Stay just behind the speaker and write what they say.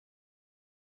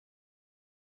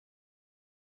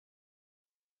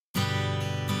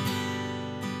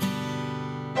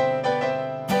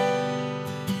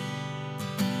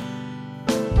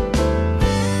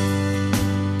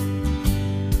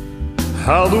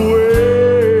how the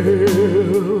web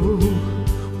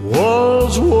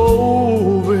was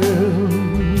woven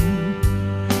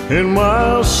in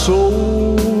my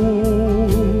soul.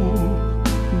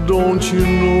 Don't you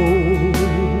know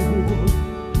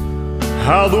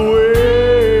how the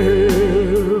web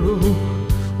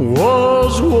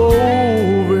was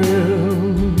woven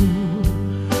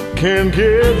can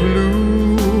get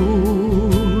loose,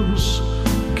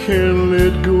 can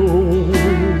let go,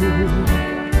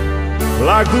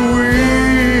 like the weave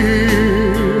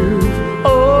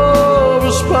of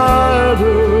a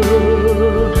spider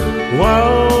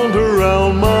wound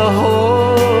around my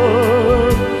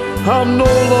heart. I'm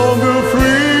no longer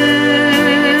free.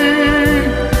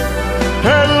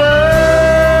 At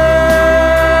last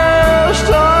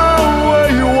I'm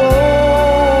where you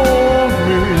want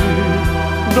me.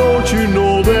 Don't you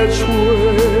know that's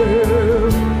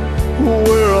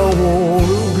where I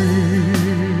wanna be?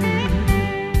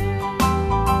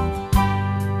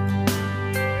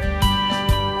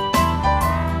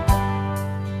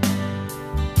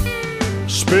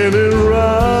 Spinning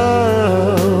round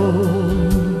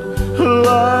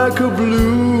like a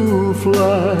blue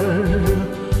fly,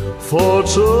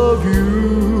 thoughts of you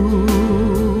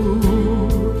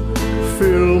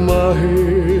fill my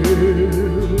head,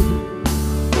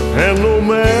 and no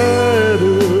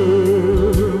matter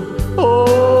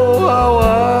how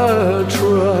I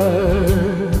try,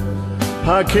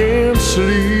 I can't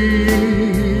sleep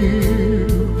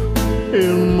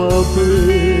in my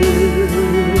bed.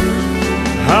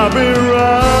 I've been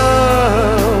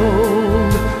round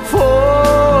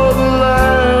for the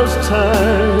last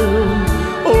time.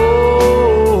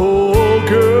 Oh,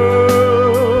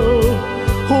 girl,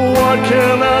 what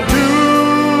can I do?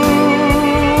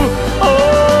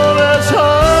 Oh, that's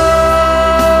how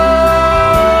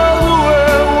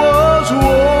it was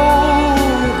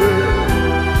woven,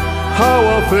 how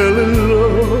I fell in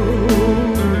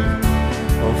love.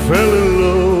 I fell in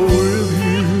love with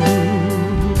you.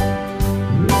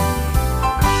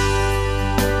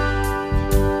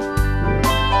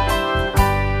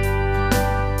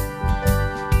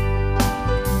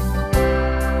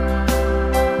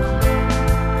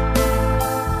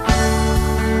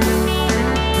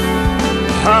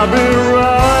 I've been